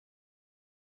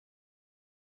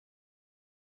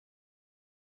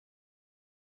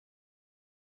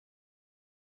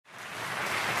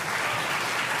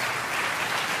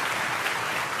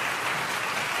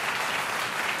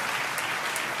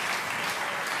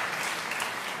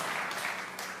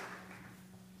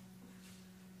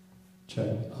Check.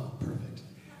 Oh, perfect.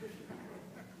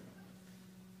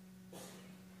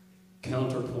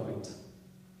 Counterpoint.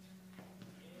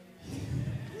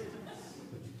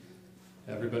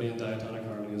 Everybody in diatonic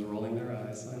harmony is rolling their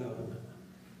eyes, I know.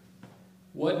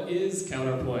 What is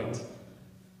counterpoint?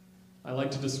 I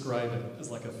like to describe it as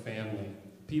like a family.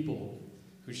 People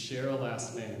who share a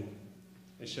last name.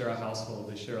 They share a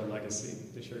household, they share a legacy,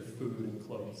 they share food and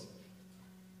clothes.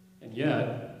 And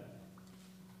yet,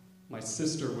 my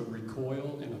sister would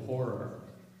recoil in horror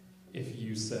if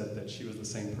you said that she was the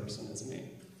same person as me.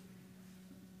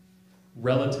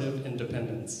 Relative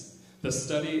independence, the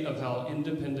study of how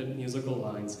independent musical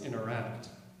lines interact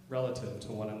relative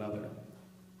to one another.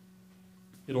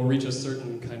 It'll reach a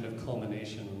certain kind of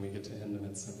culmination when we get to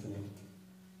Hindemith Symphony.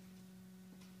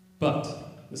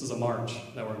 But this is a march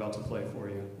that we're about to play for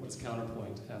you. What does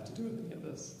counterpoint have to do with any of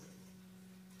this?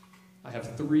 I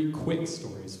have 3 quick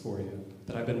stories for you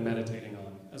that I've been meditating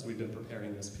on as we've been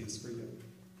preparing this piece for you.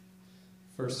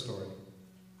 First story.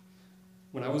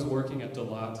 When I was working at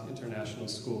Dalat International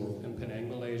School in Penang,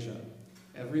 Malaysia,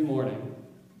 every morning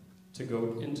to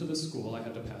go into the school I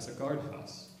had to pass a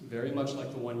guardhouse, very much like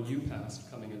the one you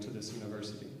passed coming into this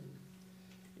university.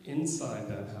 Inside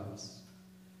that house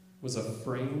was a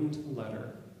framed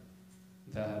letter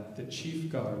that the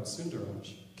chief guard,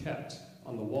 Sundaraj, kept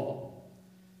on the wall.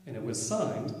 And it was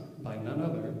signed by none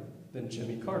other than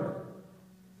Jimmy Carter.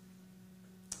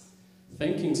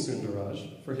 Thanking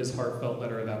Sundaraj for his heartfelt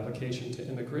letter of application to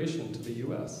immigration to the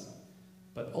US,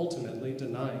 but ultimately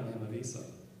denying him a visa.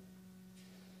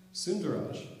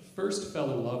 Sundaraj first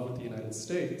fell in love with the United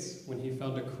States when he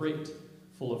found a crate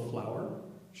full of flour,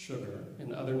 sugar,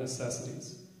 and other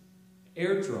necessities,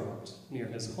 airdropped near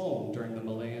his home during the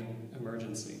Malayan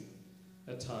emergency,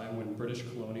 a time when British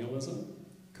colonialism,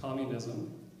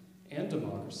 communism, and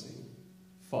democracy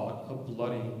fought a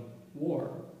bloody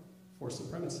war for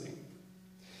supremacy.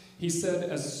 He said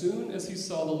as soon as he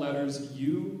saw the letters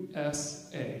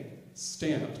USA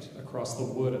stamped across the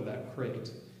wood of that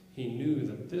crate, he knew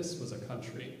that this was a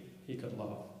country he could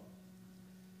love.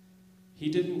 He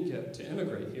didn't get to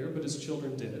immigrate here, but his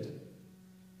children did,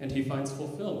 and he finds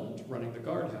fulfillment running the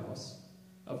guardhouse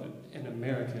of an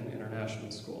American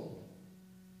international school.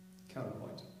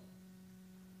 Counterpoint.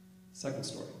 Second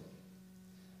story.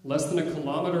 Less than a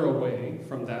kilometer away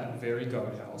from that very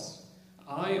guardhouse,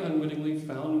 I unwittingly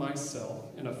found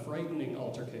myself in a frightening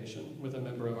altercation with a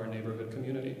member of our neighborhood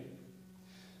community.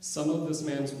 Some of this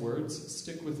man's words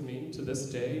stick with me to this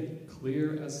day,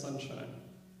 clear as sunshine.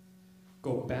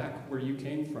 Go back where you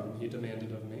came from, he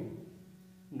demanded of me.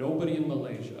 Nobody in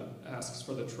Malaysia asks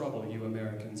for the trouble you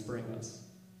Americans bring us.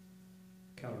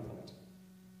 Counterpoint.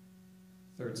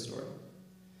 Third story.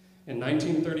 In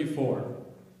 1934,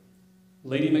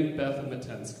 Lady Macbeth of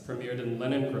Mtsensk premiered in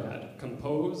Leningrad,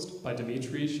 composed by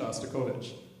Dmitri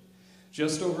Shostakovich.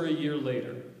 Just over a year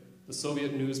later, the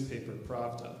Soviet newspaper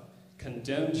Pravda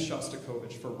condemned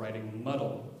Shostakovich for writing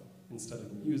muddle instead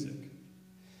of music,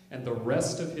 and the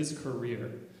rest of his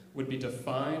career would be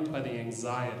defined by the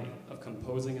anxiety of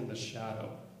composing in the shadow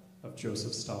of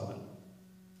Joseph Stalin.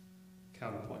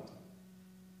 Counterpoint.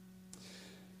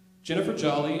 Jennifer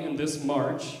Jolley in this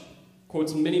march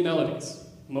quotes many melodies.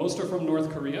 Most are from North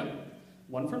Korea,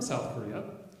 one from South Korea,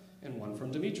 and one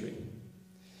from Dmitri.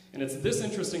 And it's this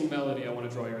interesting melody I want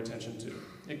to draw your attention to.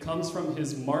 It comes from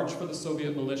his March for the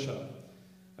Soviet Militia,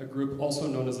 a group also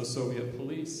known as the Soviet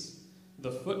Police,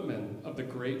 the footmen of the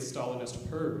great Stalinist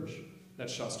purge that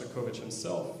Shostakovich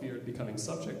himself feared becoming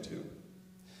subject to.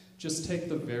 Just take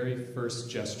the very first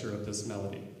gesture of this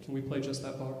melody. Can we play just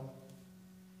that bar?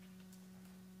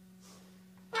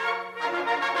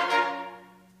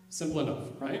 Simple enough,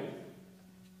 right?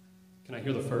 Can I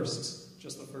hear the firsts?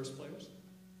 Just the first players?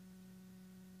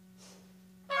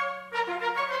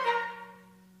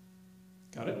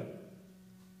 Got it?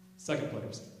 Second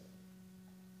players.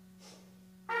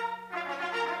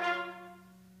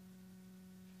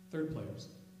 Third players.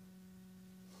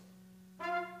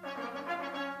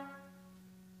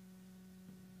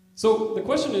 So the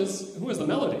question is, who is the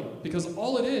melody? Because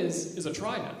all it is a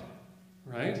triad,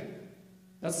 right?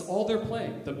 That's all they're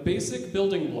playing, the basic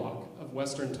building block of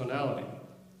Western tonality.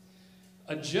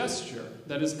 A gesture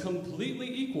that is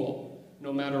completely equal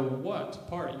no matter what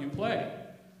part you play.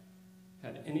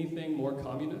 Had anything more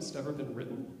communist ever been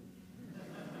written?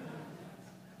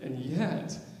 And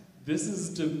yet, this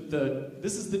is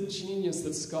the genius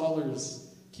that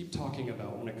scholars keep talking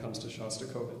about when it comes to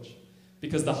Shostakovich.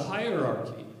 Because the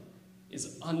hierarchy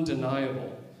is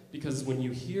undeniable, because when you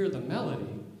hear the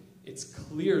melody, it's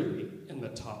clearly in the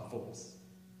top voice.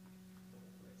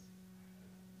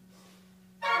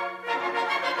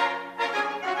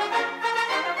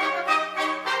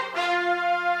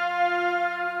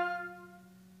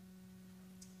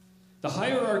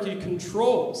 directly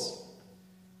controls,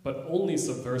 but only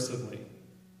subversively.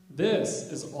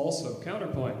 This is also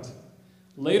counterpoint.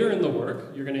 Later in the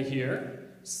work, you're going to hear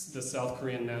the South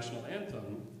Korean national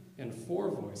anthem in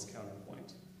four-voice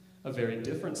counterpoint, a very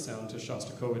different sound to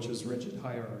Shostakovich's rigid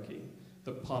hierarchy,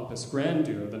 the pompous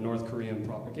grandeur of the North Korean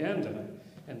propaganda,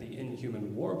 and the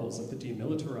inhuman warbles of the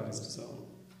demilitarized zone.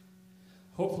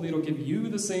 Hopefully it'll give you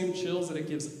the same chills that it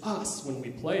gives us when we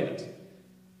play it,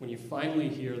 when you finally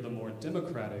hear the more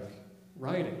democratic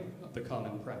writing of the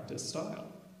common practice style.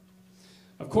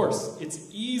 Of course, it's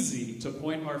easy to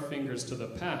point our fingers to the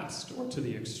past or to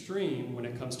the extreme when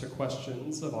it comes to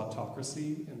questions of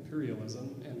autocracy,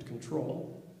 imperialism, and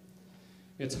control.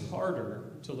 It's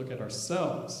harder to look at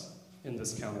ourselves in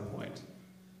this counterpoint,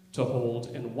 to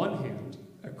hold in one hand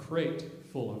a crate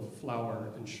full of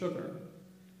flour and sugar,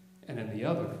 and in the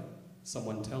other,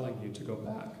 someone telling you to go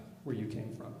back where you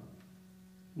came from.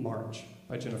 March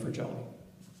by Jennifer Jolley.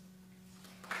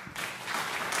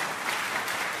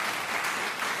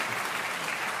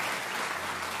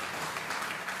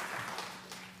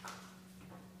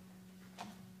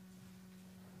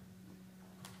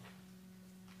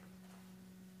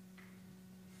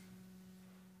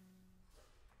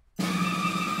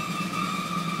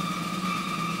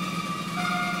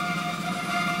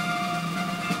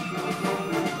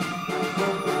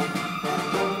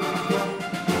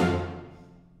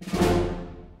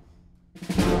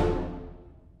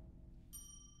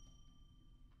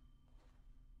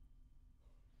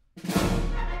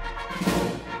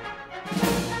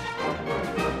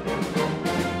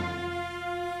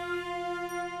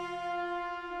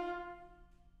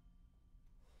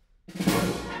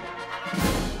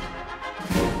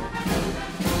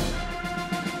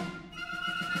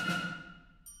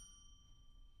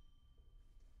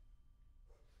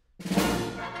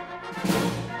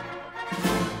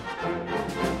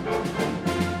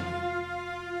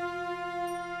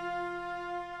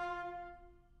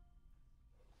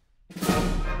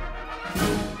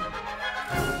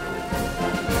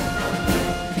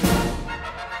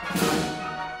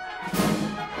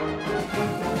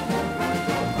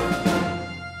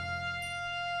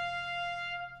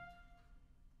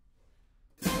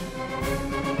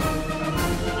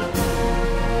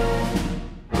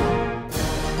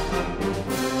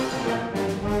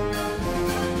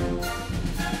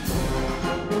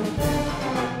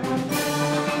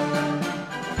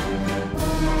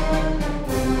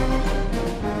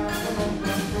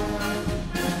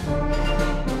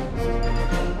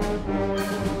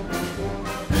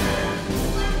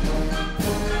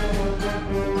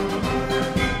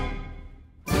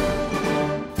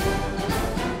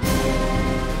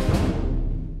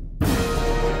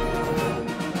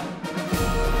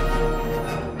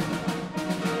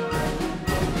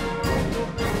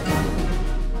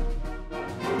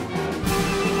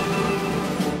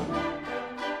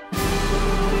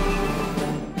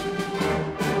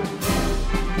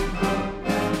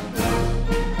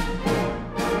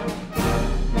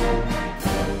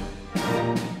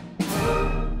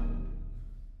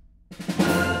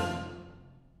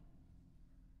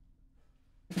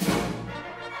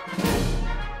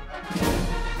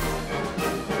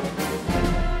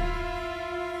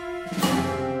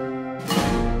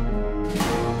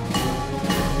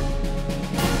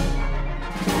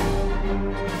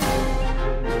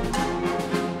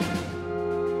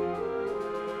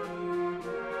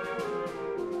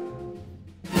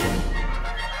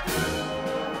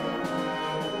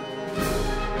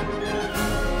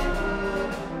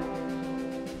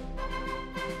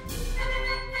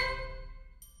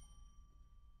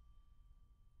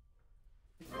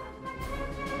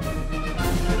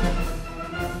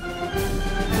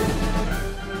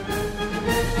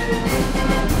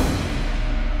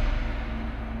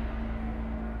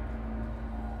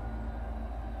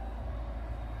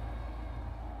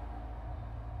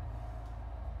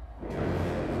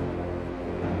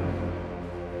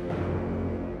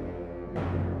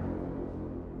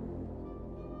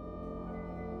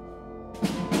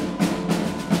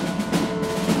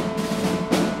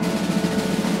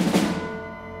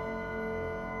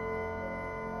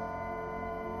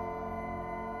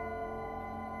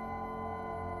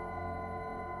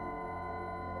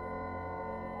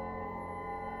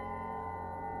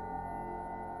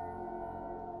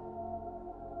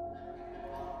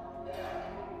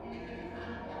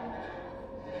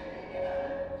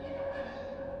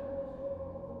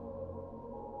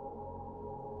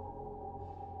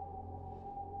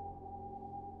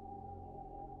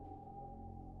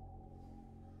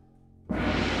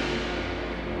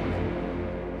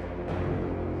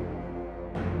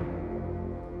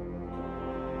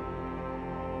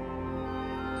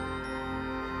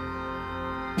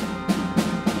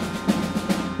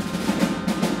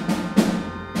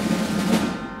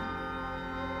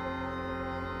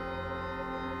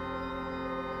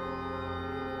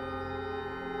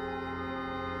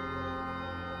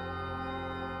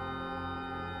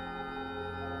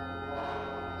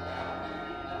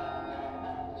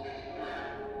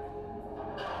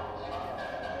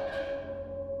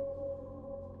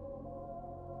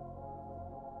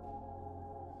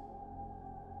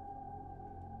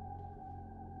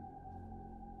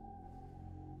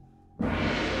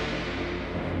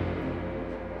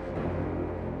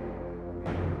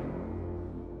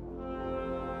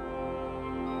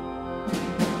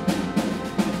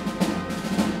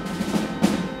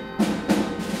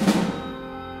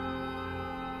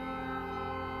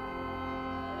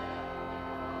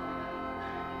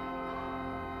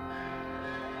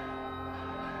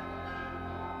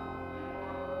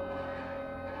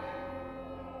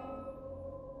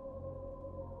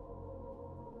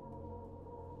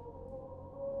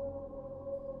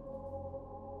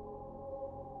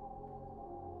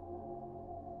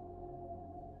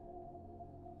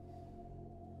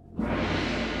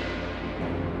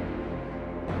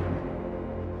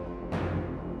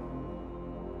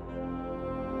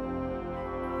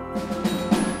 Bye.